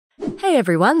Hey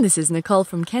everyone, this is Nicole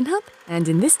from Kenhub, and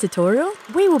in this tutorial,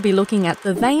 we will be looking at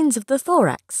the veins of the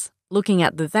thorax, looking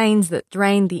at the veins that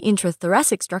drain the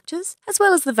intrathoracic structures, as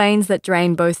well as the veins that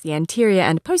drain both the anterior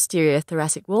and posterior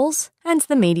thoracic walls, and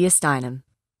the mediastinum.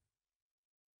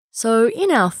 So in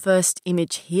our first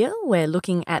image here, we're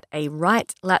looking at a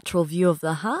right lateral view of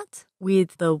the heart,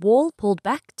 with the wall pulled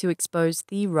back to expose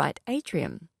the right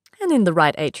atrium. And in the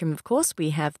right atrium, of course,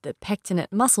 we have the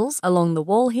pectinate muscles along the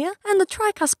wall here, and the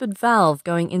tricuspid valve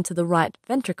going into the right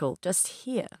ventricle just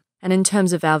here. And in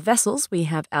terms of our vessels, we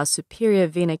have our superior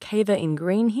vena cava in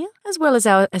green here, as well as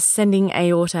our ascending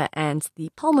aorta and the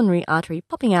pulmonary artery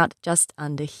popping out just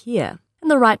under here.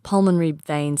 And the right pulmonary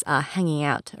veins are hanging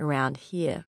out around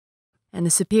here. And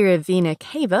the superior vena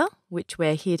cava, which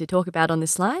we're here to talk about on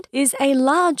this slide, is a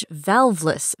large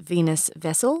valveless venous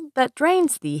vessel that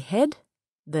drains the head,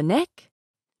 the neck,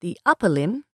 the upper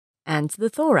limb, and the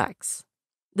thorax.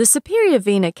 The superior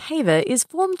vena cava is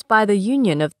formed by the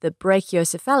union of the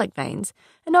brachiocephalic veins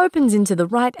and opens into the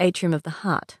right atrium of the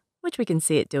heart, which we can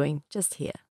see it doing just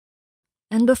here.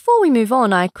 And before we move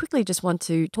on, I quickly just want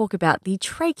to talk about the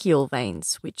tracheal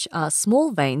veins, which are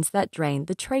small veins that drain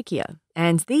the trachea.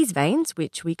 And these veins,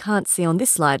 which we can't see on this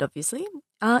slide obviously,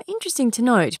 are interesting to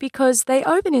note because they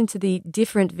open into the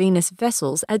different venous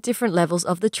vessels at different levels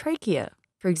of the trachea.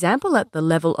 For example, at the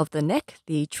level of the neck,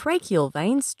 the tracheal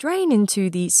veins drain into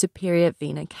the superior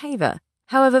vena cava.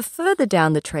 However, further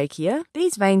down the trachea,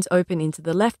 these veins open into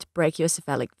the left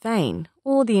brachiocephalic vein,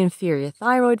 or the inferior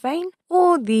thyroid vein,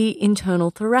 or the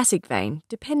internal thoracic vein,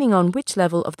 depending on which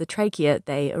level of the trachea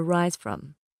they arise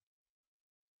from.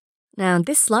 Now, in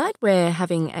this slide, we're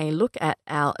having a look at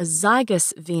our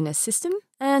Zygous venous system,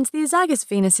 and the Zygous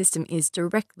venous system is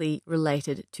directly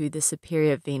related to the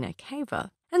superior vena cava.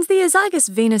 And the Zygous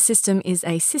venous system is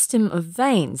a system of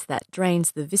veins that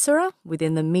drains the viscera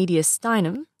within the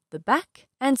mediastinum, the back,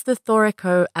 and the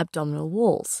thoraco-abdominal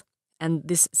walls. And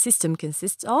this system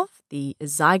consists of the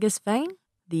Zygous vein,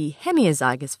 the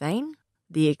Hemiazygos vein,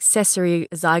 the Accessory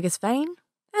Zygous vein,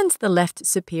 and the left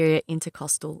superior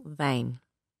intercostal vein.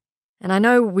 And I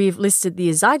know we've listed the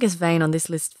Zygous vein on this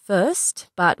list first,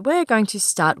 but we're going to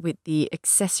start with the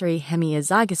Accessory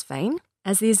Hemiazygos vein,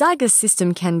 as the Zygous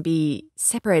system can be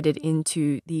separated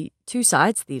into the two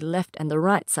sides, the left and the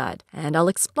right side. And I'll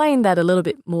explain that a little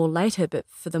bit more later, but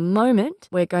for the moment,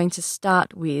 we're going to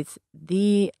start with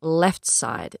the left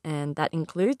side, and that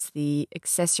includes the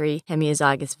Accessory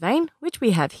Hemiazygos vein, which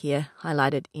we have here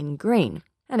highlighted in green.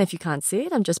 And if you can't see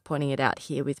it, I'm just pointing it out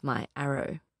here with my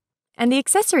arrow. And the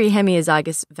Accessory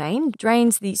Hemiazygos vein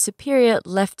drains the superior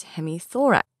left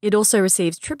hemithorax. It also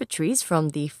receives tributaries from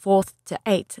the 4th to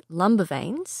 8th lumbar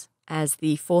veins, as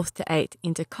the 4th to 8th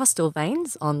intercostal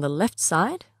veins on the left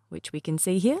side, which we can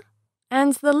see here,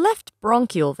 and the left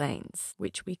bronchial veins,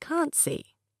 which we can't see.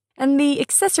 And the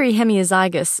Accessory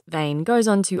Hemiazygos vein goes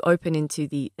on to open into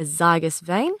the Zygous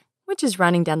vein, which is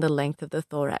running down the length of the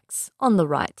thorax on the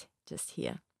right, just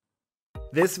here.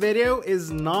 This video is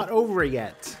not over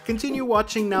yet. Continue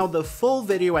watching now the full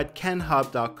video at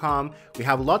kenhub.com. We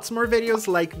have lots more videos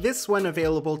like this one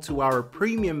available to our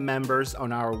premium members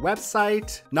on our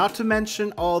website, not to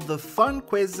mention all the fun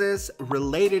quizzes,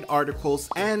 related articles,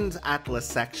 and atlas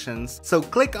sections. So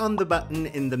click on the button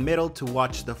in the middle to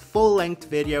watch the full-length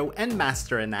video and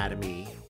master anatomy.